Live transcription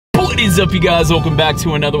What is up, you guys? Welcome back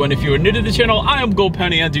to another one. If you are new to the channel, I am Gold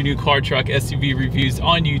Penny. I do new car, truck, SUV reviews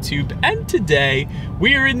on YouTube, and today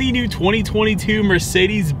we are in the new 2022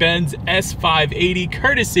 Mercedes-Benz S580,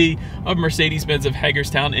 courtesy of Mercedes-Benz of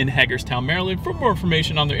Hagerstown in Hagerstown, Maryland. For more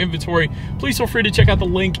information on their inventory, please feel free to check out the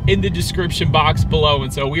link in the description box below.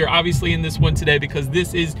 And so we are obviously in this one today because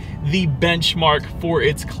this is the benchmark for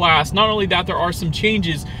its class. Not only that, there are some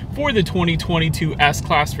changes for the 2022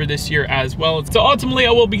 S-Class for this year as well. So ultimately,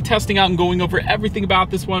 I will be testing out and going over everything about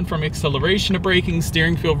this one, from acceleration to braking,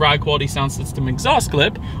 steering feel, ride quality, sound system, exhaust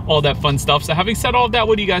clip, all that fun stuff. So having said all of that,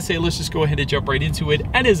 what do you guys say? Let's just go ahead and jump right into it.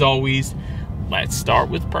 And as always, let's start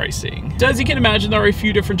with pricing. So as you can imagine, there are a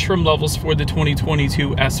few different trim levels for the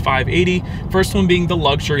 2022 S580. First one being the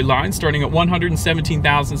luxury line, starting at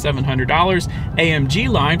 $117,700, AMG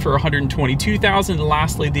line for $122,000, and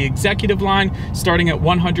lastly the executive line starting at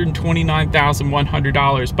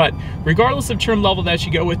 $129,100. But regardless of trim level that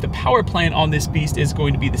you go with, the power plant on this beast is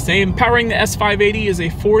going to be the same. Powering the S580 is a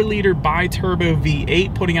 4-liter bi-turbo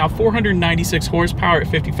V8, putting out 496 horsepower at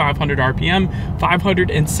 5,500 RPM,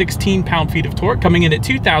 516 pound-feet of torque, coming in at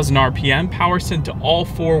 2,000 RPM. Power sent to all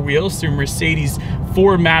four wheels through Mercedes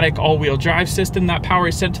 4MATIC all-wheel drive system. That power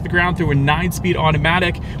is sent to the ground through a 9-speed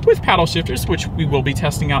automatic with paddle shifters, which we will be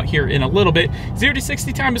testing out here in a little bit. 0 to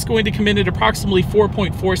 60 time is going to come in at approximately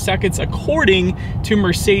 4.4 seconds according to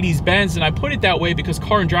Mercedes-Benz, and I put it that way because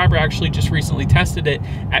Car and Driver actually just recently tested it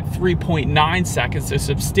at 3.9 seconds, so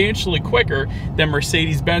substantially quicker than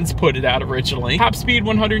Mercedes-Benz put it out originally. Top speed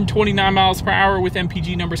 129 miles per hour with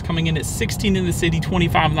MPG numbers coming in at 16 in the city,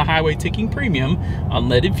 25 on the highway, taking premium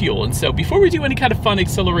unleaded fuel. And so before we do any kind of fun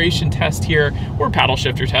acceleration test here or paddle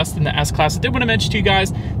shifter test in the S-Class, I did want to mention to you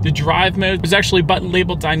guys the drive mode. There's actually a button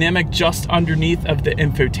labeled dynamic just underneath of the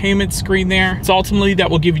infotainment screen there. So ultimately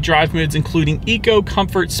that will give you drive modes including Eco,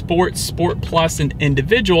 Comfort, Sport, Sport Plus, and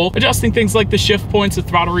Individual, adjusting things like the shift points, the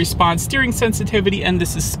throttle response, steering sensitivity, and the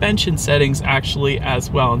suspension settings actually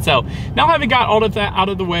as well. And so now having got all of that out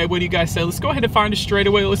of the way, what do you guys say? Let's go ahead and find a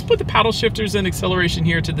straightaway. Let's put the paddle shifters and acceleration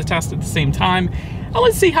here to the test at the same time. And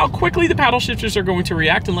let's see how quickly the paddle shifters are going to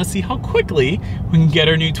react, and let's see how quickly we can get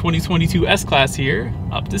our new 2022 S-Class here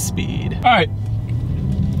up to speed. All right,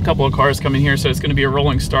 a couple of cars coming here, so it's gonna be a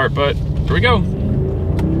rolling start, but here we go.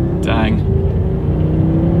 Dang.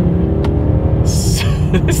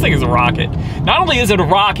 This thing is a rocket. Not only is it a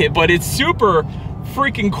rocket, but it's super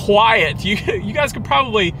freaking quiet. You guys could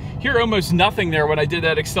probably hear almost nothing there when I did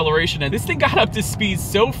that acceleration, and this thing got up to speed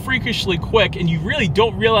so freakishly quick, and you really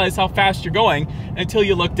don't realize how fast you're going until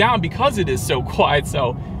you look down because it is so quiet.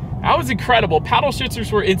 So that was incredible. Paddle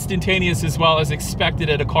shifters were instantaneous as well, as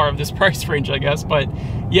expected at a car of this price range, I guess. But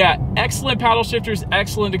yeah, excellent paddle shifters,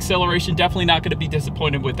 excellent acceleration. Definitely not going to be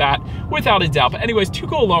disappointed with that, without a doubt. But anyways, to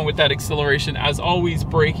go along with that acceleration, as always,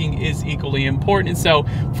 braking is equally important. And so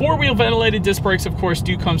 4-wheel ventilated disc brakes, of course,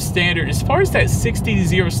 do come standard. As far as that 60 to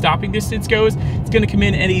 0 stopping distance goes, it's going to come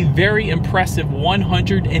in at a very impressive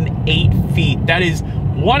 108 feet. That is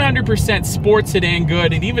 100% sports sedan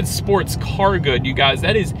good, and even sports car good, you guys.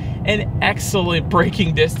 That is an excellent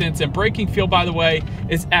braking distance, and braking feel, by the way,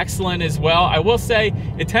 is excellent as well. I will say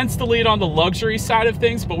it tends to lead on the luxury side of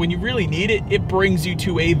things, but when you really need it, it brings you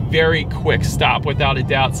to a very quick stop without a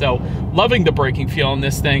doubt. So loving the braking feel in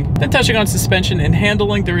this thing. Then touching on suspension and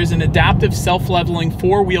handling, there is an adaptive self-leveling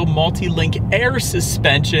 4-wheel multi-link air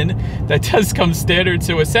suspension that does come standard.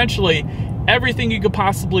 So essentially everything you could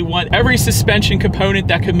possibly want, every suspension component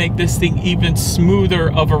that could make this thing even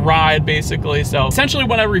smoother of a ride, basically. So essentially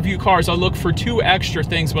when I review cars, I look for 2 extra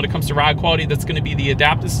things when it comes to ride quality. That's going to be the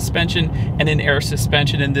adaptive suspension and an air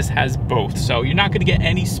suspension, and this has both. So you're not going to get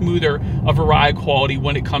any smoother of a ride quality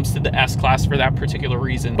when it comes to the S-Class for that particular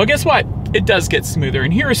reason. But guess what? It does get smoother,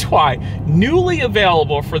 and here's why. Newly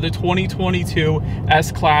available for the 2022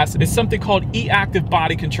 S-Class is something called e-active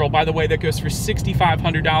body control. By the way, that goes for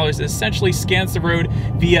 $6,500. It essentially scans the road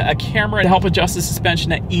via a camera to help adjust the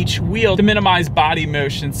suspension at each wheel to minimize body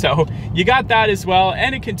motion. So you got that as well,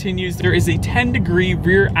 and it continues. There is a 10-degree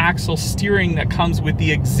rear axle steering that comes with the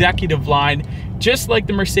executive line, just like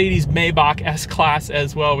the Mercedes Maybach S-Class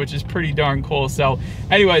as well, which is pretty darn cool. So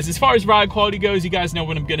anyways, as far as ride quality goes, you guys know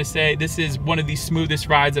what I'm gonna say. This is one of the smoothest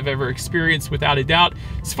rides I've ever experienced, without a doubt.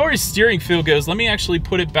 As far as steering feel goes, let me actually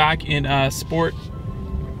put it back in sport.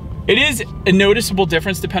 It is a noticeable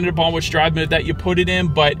difference depending upon which drive mode that you put it in,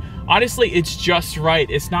 but honestly, it's just right.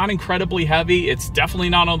 It's not incredibly heavy. It's definitely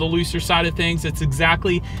not on the looser side of things. It's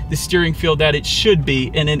exactly the steering feel that it should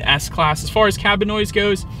be in an S-Class. As far as cabin noise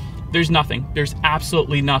goes, there's nothing. There's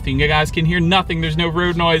absolutely nothing. You guys can hear nothing. There's no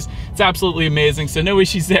road noise. It's absolutely amazing. So no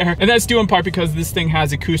issues there. And that's due in part because this thing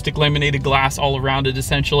has acoustic laminated glass all around it,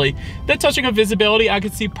 essentially. That touching on visibility, I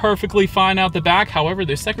could see perfectly fine out the back. However,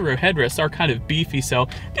 the second row headrests are kind of beefy, so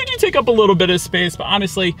they do take up a little bit of space, but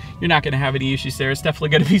honestly, you're not gonna have any issues there. It's definitely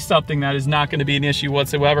gonna be something that is not gonna be an issue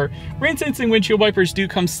whatsoever. Rain sensing windshield wipers do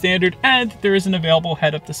come standard, and there is an available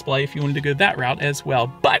head-up display if you wanted to go that route as well.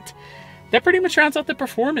 But that pretty much rounds out the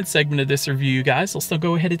performance segment of this review, you guys. Let's now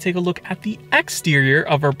go ahead and take a look at the exterior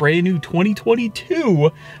of our brand new 2022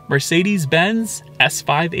 Mercedes-Benz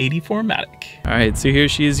S580 4MATIC. All right, so here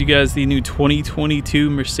she is, you guys, the new 2022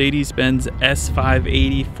 Mercedes-Benz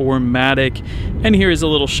S580 4MATIC. And here is a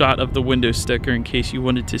little shot of the window sticker in case you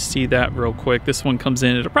wanted to see that real quick. This one comes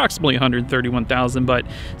in at approximately $131,000, but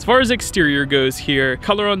as far as exterior goes here,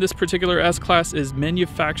 color on this particular S-Class is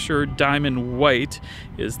manufactured diamond white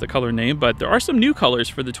is the color name, but there are some new colors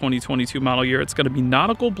for the 2022 model year. It's going to be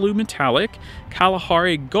nautical blue metallic,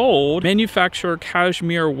 Kalahari gold, manufacturer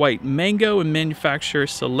cashmere white mango, and manufacturer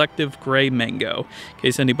selective gray mango. In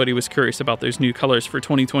case anybody was curious about those new colors for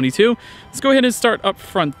 2022. Let's go ahead and start up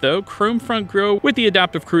front though. Chrome front grille with the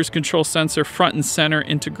adaptive cruise control sensor front and center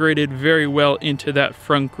integrated very well into that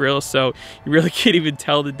front grille, so you really can't even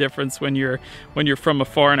tell the difference when you're from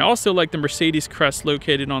afar. And I also like the Mercedes crest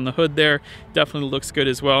located on the hood there. Definitely looks good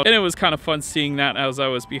as well. And it was kind of fun seeing that as I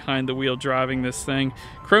was behind the wheel driving this thing.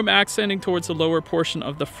 Chrome accenting towards the lower portion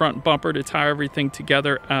of the front bumper to tie everything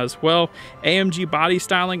together as well. AMG body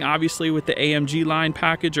styling, obviously with the AMG line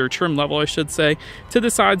package, or trim level I should say. To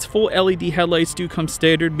the sides, full LED headlights do come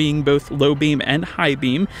standard, being both low beam and high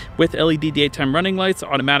beam, with LED daytime running lights,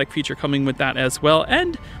 automatic feature coming with that as well,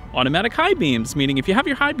 and automatic high beams, meaning if you have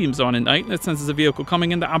your high beams on at night and it senses a vehicle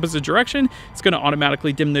coming in the opposite direction, it's going to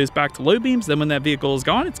automatically dim those back to low beams. Then when that vehicle is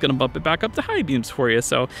gone, it's going to bump it back up to high beams for you.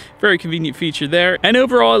 So very convenient feature there. And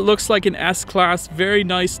overall, it looks like an S-Class. Very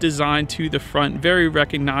nice design to the front, very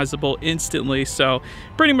recognizable instantly. So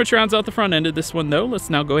pretty much rounds out the front end of this one though. Let's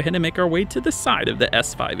now go ahead and make our way to the side of the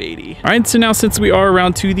S580. All right, so now since we are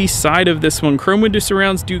around to the side of this one, chrome window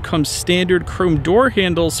surrounds do come standard. Chrome door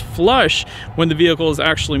handles flush when the vehicle is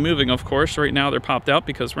actually moving, of course. Right now they're popped out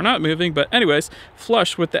because we're not moving, but anyways,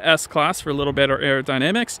 flush with the S-Class for a little better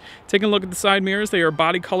aerodynamics. Taking a look at the side mirrors, they are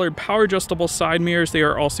body colored power adjustable side mirrors. They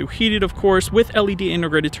are also heated, of course, with LED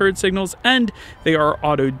integrated turn signals, and they are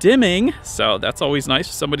auto dimming, so that's always nice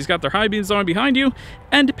if somebody's got their high beams on behind you,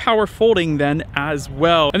 and power folding then as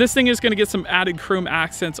well. And this thing is going to get some added chrome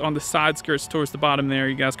accents on the side skirts towards the bottom there.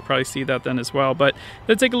 You guys can probably see that then as well. But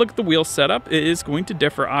let's take a look at the wheel setup. It is going to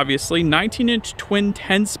differ, obviously. 19-inch twin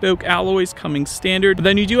 10-spoke alloys coming standard. But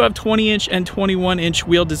then you do have 20-inch and 21-inch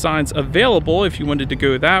wheel designs available if you wanted to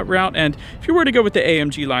go that route. And if you were to go with the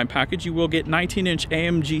AMG line package, you will get 19-inch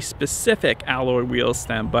AMG specific alloy wheels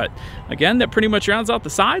then. But again, that pretty much rounds out the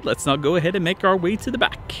side. Let's now go ahead and make our way to the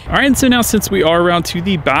back. All right, and so now since we are around to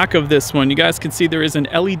the back of this one, you guys can see there is an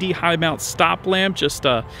LED high mount stop lamp just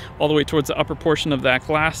all the way towards the upper portion of that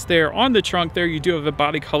glass there. On the trunk there, you do have a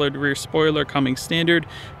body colored rear spoiler coming standard.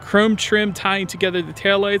 Chrome trim tying together the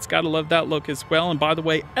taillights. Gotta love that look as well. And by the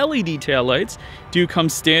way, LED taillights do come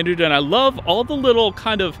standard, and I love all the little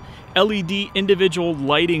kind of LED individual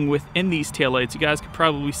lighting within these taillights. You guys could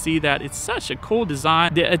probably see that. It's such a cool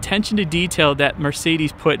design. The attention to detail that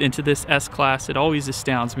Mercedes put into this S-Class, it always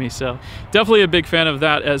astounds me. So definitely a big fan of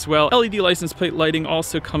that as well. LED license plate lighting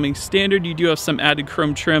also coming standard. You do have some added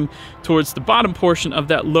chrome trim towards the bottom portion of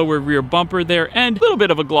that lower rear bumper there, and a little bit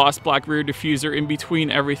of a gloss black rear diffuser in between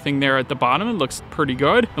everything there at the bottom. It looks pretty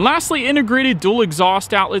good. And lastly, integrated dual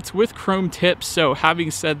exhaust outlets with chrome tips. So having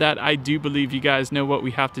said that, I do believe you guys know what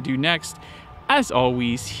we have to do next. As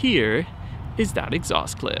always, here is that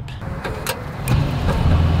exhaust clip.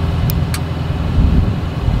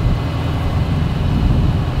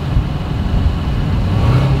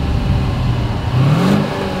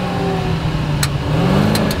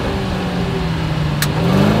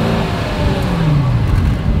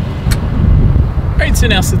 So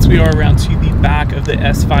now since we are around to the back of the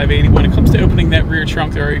S580, when it comes to opening that rear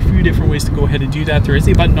trunk, there are a few different ways to go ahead and do that. There is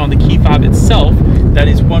a button on the key fob itself. That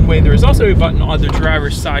is one way. There is also a button on the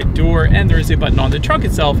driver's side door, and there is a button on the trunk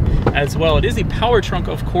itself as well. It is a power trunk,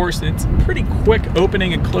 of course, and it's a pretty quick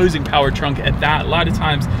opening and closing power trunk at that. A lot of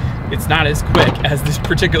times it's not as quick as this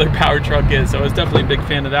particular power truck is. So I was definitely a big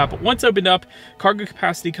fan of that. But once opened up, cargo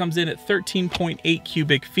capacity comes in at 13.8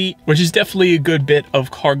 cubic feet, which is definitely a good bit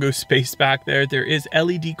of cargo space back there. There is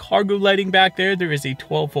LED cargo lighting back there. There is a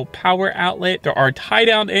 12-volt power outlet. There are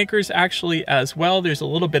tie-down anchors actually as well. There's a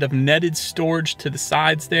little bit of netted storage to the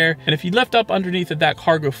sides there. And if you lift up underneath of that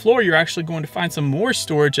cargo floor, you're actually going to find some more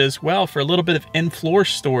storage as well for a little bit of in-floor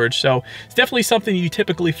storage. So it's definitely something you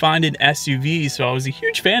typically find in SUVs. So I was a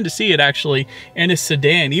huge fan to see it actually in a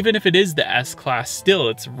sedan. Even if it is the S-Class, still,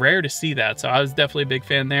 it's rare to see that. So I was definitely a big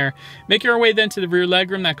fan there. Making our way then to the rear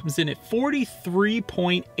legroom, that comes in at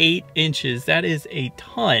 43.8 inches. That is a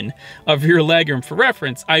ton of rear legroom. For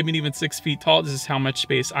reference, I'm even 6 feet tall. This is how much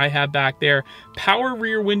space I have back there. Power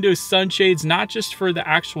rear window sunshades, not just for the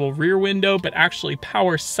actual rear window, but actually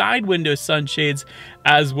power side window sunshades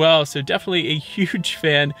as well. So definitely a huge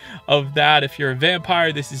fan of that. If you're a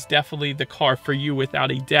vampire, this is definitely the car for you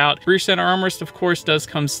without a doubt. Rear center armrest, of course, does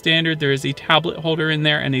come standard. There is a tablet holder in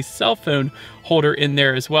there and a cell phone holder in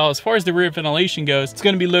there as well. As far as the rear ventilation goes, it's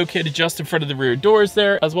going to be located just in front of the rear doors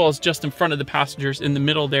there, as well as just in front of the passengers in the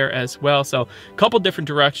middle there as well. So a couple different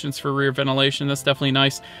directions for rear ventilation. That's definitely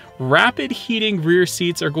nice. Rapid heating rear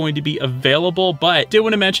seats are going to be available, but I did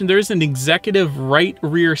want to mention there is an executive right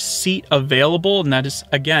rear seat available, and that is,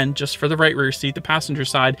 again, just for the right rear seat, the passenger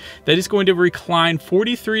side, that is going to recline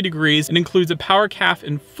 43 degrees. It includes a power calf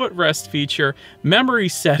and footrest feature, memory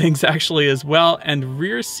settings actually as well, and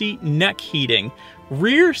rear seat neck heating.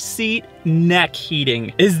 Rear seat neck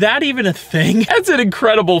heating. Is that even a thing? That's an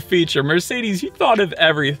incredible feature. Mercedes, you thought of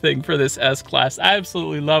everything for this S-Class. I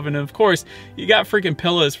absolutely love it. And of course, you got freaking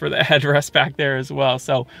pillows for the headrest back there as well.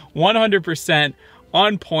 So 100%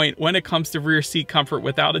 on point when it comes to rear seat comfort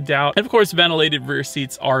without a doubt. And of course, ventilated rear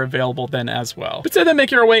seats are available then as well. But so then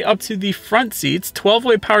making our way up to the front seats,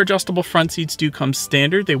 12-way power adjustable front seats do come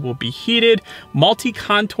standard. They will be heated,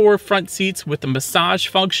 multi-contour front seats with the massage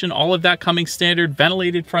function, all of that coming standard,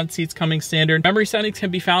 ventilated front seats coming standard. Memory settings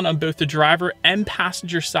can be found on both the driver and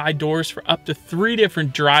passenger side doors for up to 3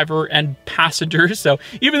 different driver and passengers. So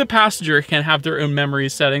even the passenger can have their own memory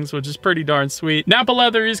settings, which is pretty darn sweet. Napa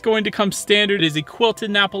leather is going to come standard. It is a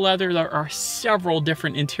quilted Napa leather. There are several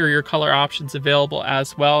different interior color options available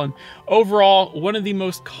as well. And overall, one of the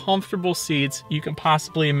most comfortable seats you can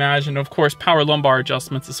possibly imagine. Of course, power lumbar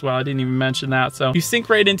adjustments as well. I didn't even mention that. So you sink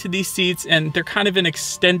right into these seats, and they're kind of an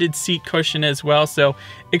extended seat cushion as well. So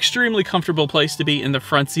extremely comfortable place to be in the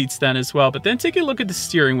front seats then as well. But then take a look at the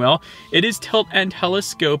steering wheel. It is tilt and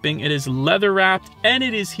telescoping. It is leather wrapped and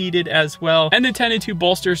it is heated as well. And the 10 and 2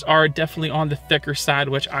 bolsters are definitely on the thicker side,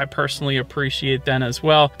 which I personally appreciate then as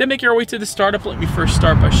well. Then make your way to the startup. Let me first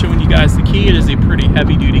start by showing you guys the key. It is a pretty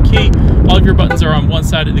heavy duty key. All of your buttons are on one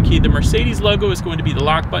side of the key. The Mercedes logo is going to be the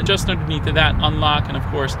lock button. Just underneath of that, unlock. And of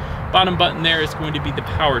course, bottom button there is going to be the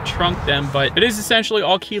power trunk then. But it is essentially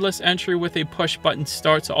all keyless entry with a push button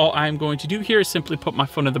start. So all I'm going to do here is simply put my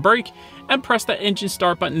foot on the brake and press that engine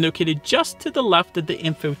start button located just to the left of the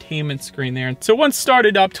infotainment screen there. So once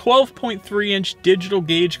started up, 12.3-inch digital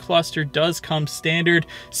gauge cluster does come standard.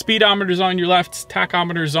 Speedometer's on your left,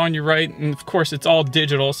 tachometer's on your right, and of course it's all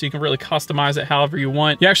digital, so you can really customize it however you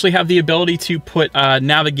want. You actually have the ability to put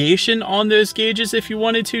navigation on those gauges if you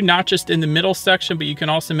wanted to, not just in the middle section, but you can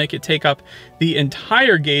also make it take up the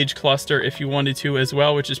entire gauge cluster if you wanted to as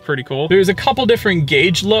well, which is pretty cool. There's a couple different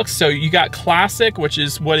gauge looks. So you got classic, which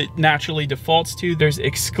is what it naturally defaults to. There's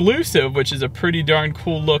exclusive, which is a pretty darn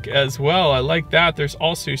cool look as well. I like that. There's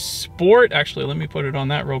also sport. Actually, let me put it on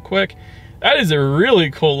that real quick. That is a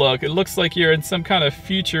really cool look. It looks like you're in some kind of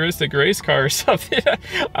futuristic race car or something.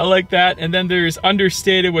 I like that. And then there's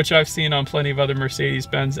understated, which I've seen on plenty of other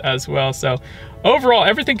Mercedes-Benz as well. So overall,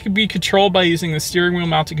 everything can be controlled by using the steering wheel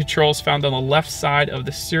mounted controls found on the left side of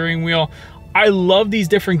the steering wheel. I love these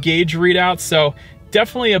different gauge readouts. So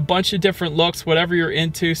definitely a bunch of different looks, whatever you're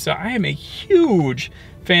into. So I am a huge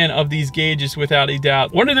fan of these gauges without a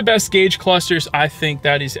doubt. One of the best gauge clusters I think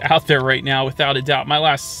that is out there right now without a doubt. My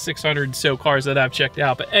last 600 and so cars that I've checked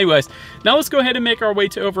out. But anyways, now let's go ahead and make our way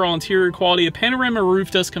to overall interior quality. A panorama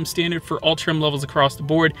roof does come standard for all trim levels across the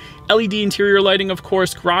board. LED interior lighting, of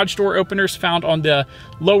course. Garage door openers found on the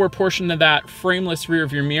lower portion of that frameless rear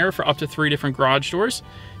view mirror for up to 3 different garage doors.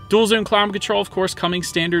 Dual zone climate control, of course, coming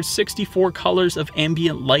standard. 64 colors of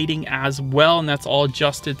ambient lighting as well, and that's all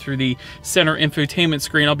adjusted through the center infotainment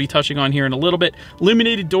screen I'll be touching on here in a little bit.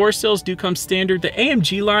 Illuminated door sills do come standard. The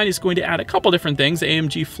AMG line is going to add a couple different things. The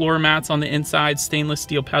AMG floor mats on the inside, stainless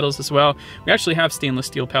steel pedals as well. We actually have stainless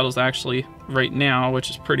steel pedals actually right now, which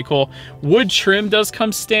is pretty cool. Wood trim does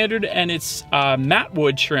come standard, and it's matte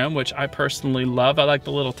wood trim, which I personally love. I like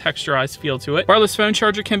the little texturized feel to it. Wireless phone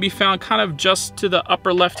charger can be found kind of just to the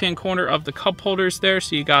upper left-hand corner of the cup holders there.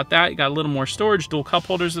 So you got that. You got a little more storage, dual cup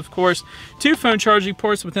holders, of course. 2 phone charging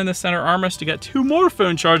ports within the center armrest. You got 2 more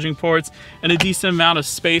phone charging ports and a decent amount of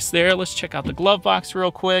space there. Let's check out the glove box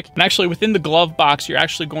real quick. And actually within the glove box, you're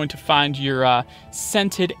actually going to find your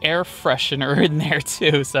scented air freshener in there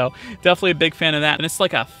too. So definitely a big fan of that. And it's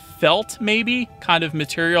like a felt maybe kind of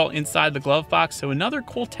material inside the glove box, so another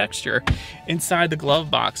cool texture inside the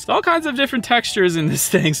glove box. All kinds of different textures in this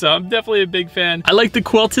thing, so I'm definitely a big fan. I like the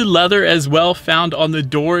quilted leather as well found on the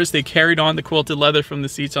doors. They carried on the quilted leather from the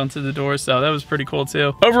seats onto the doors, so that was pretty cool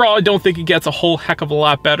too. Overall, I don't think it gets a whole heck of a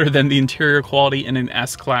lot better than the interior quality in an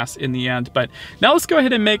S-Class in the end. But now let's go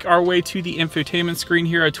ahead and make our way to the infotainment screen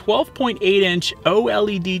here. A 12.8-inch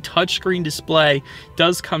OLED touchscreen display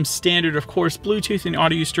does come standard, of course. Bluetooth and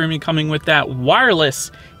audio streaming coming with that.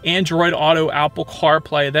 Wireless Android Auto, Apple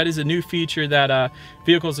CarPlay. That is a new feature that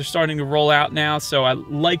vehicles are starting to roll out now, so I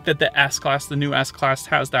like that the S-Class, the new S-Class,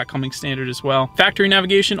 has that coming standard as well. Factory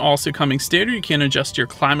navigation also coming standard. You can adjust your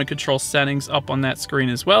climate control settings up on that screen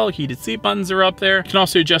as well. Heated seat buttons are up there. You can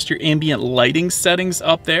also adjust your ambient lighting settings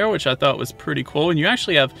up there, which I thought was pretty cool. And you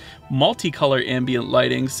actually have multicolor ambient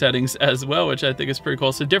lighting settings as well, which I think is pretty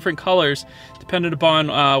cool. So different colors depending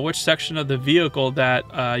upon which section of the vehicle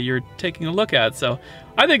that you're taking a look at. So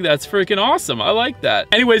I think that's freaking awesome. I like that.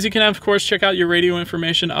 Anyways, you can, of course, check out your radio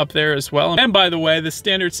information up there as well. And by the way, the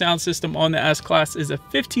standard sound system on the S-Class is a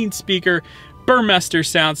 15-speaker Burmester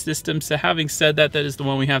sound system. So having said that, that is the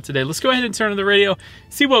one we have today. Let's go ahead and turn on the radio,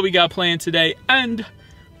 see what we got playing today, and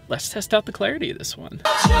let's test out the clarity of this one.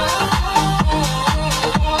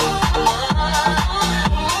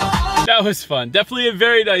 That was fun. Definitely a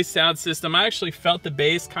very nice sound system. I actually felt the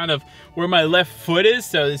bass kind of where my left foot is,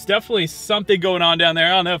 so there's definitely something going on down there.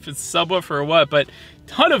 I don't know if it's subwoofer or what, but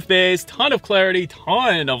ton of bass, ton of clarity,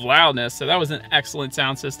 ton of loudness. So that was an excellent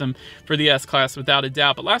sound system for the S-Class without a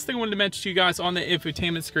doubt. But last thing I wanted to mention to you guys on the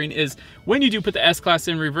infotainment screen is when you do put the S-Class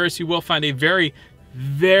in reverse, you will find a very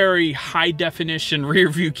high definition rear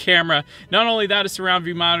view camera. Not only that, a surround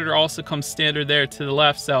view monitor also comes standard there to the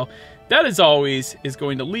left. So that, as always, is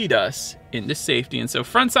going to lead us into safety. And so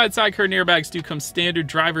front side curtain airbags do come standard,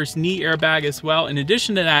 driver's knee airbag as well. In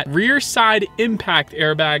addition to that, rear side impact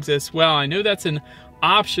airbags as well. I know that's an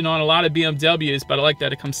option on a lot of BMWs, but I like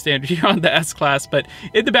that it comes standard here on the S-Class. But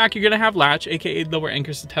in the back, you're going to have latch, aka lower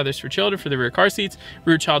anchors and tethers for children for the rear car seats,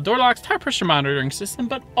 rear child door locks, tire pressure monitoring system,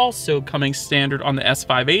 but also coming standard on the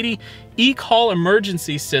S580. E-call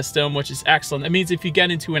emergency system, which is excellent. That means if you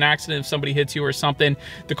get into an accident, if somebody hits you or something,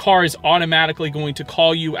 the car is automatically going to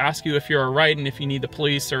call you, ask you if you're all right, and if you need the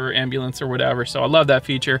police or ambulance or whatever. So I love that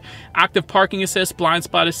feature. Active parking assist, blind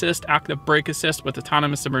spot assist, active brake assist with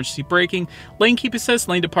autonomous emergency braking, lane keep assist,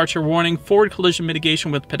 lane departure warning, forward collision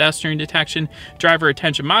mitigation with pedestrian detection, driver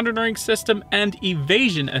attention monitoring system, and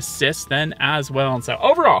evasion assist then as well. And so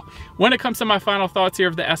overall, when it comes to my final thoughts here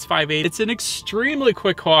of the S580, it's an extremely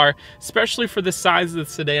quick car, especially for the size of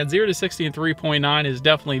the sedan. 0 to 60 in 3.9 is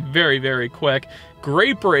definitely very quick.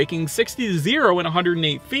 Great braking, 60 to 0 in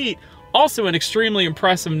 108 feet. Also an extremely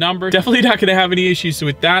impressive number. Definitely not gonna have any issues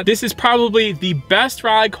with that. This is probably the best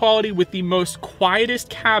ride quality with the most quietest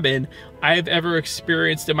cabin I have ever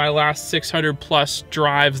experienced in my last 600 plus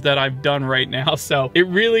drives that I've done right now. So it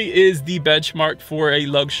really is the benchmark for a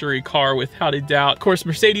luxury car without a doubt. Of course,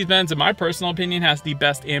 Mercedes-Benz, in my personal opinion, has the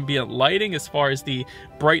best ambient lighting as far as the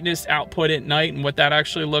brightness output at night and what that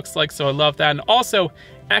actually looks like. So I love that. And also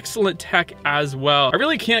excellent tech as well. I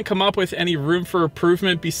really can't come up with any room for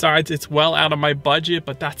improvement besides it's well out of my budget,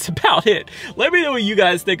 but that's about it. Let me know what you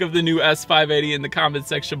guys think of the new S580 in the comment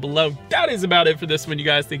section below. That is about it for this one, you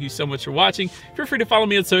guys. Thank you so much for watching. Feel free to follow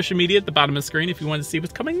me on social media at the bottom of the screen if you want to see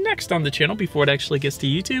what's coming next on the channel before it actually gets to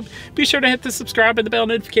YouTube. Be sure to hit the subscribe and the bell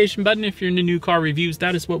notification button if you're into new car reviews.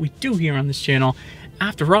 That is what we do here on this channel.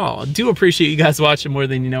 After all, I do appreciate you guys watching more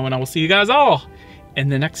than you know, and I will see you guys all in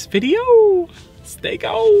the next video. Stay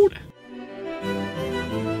gold.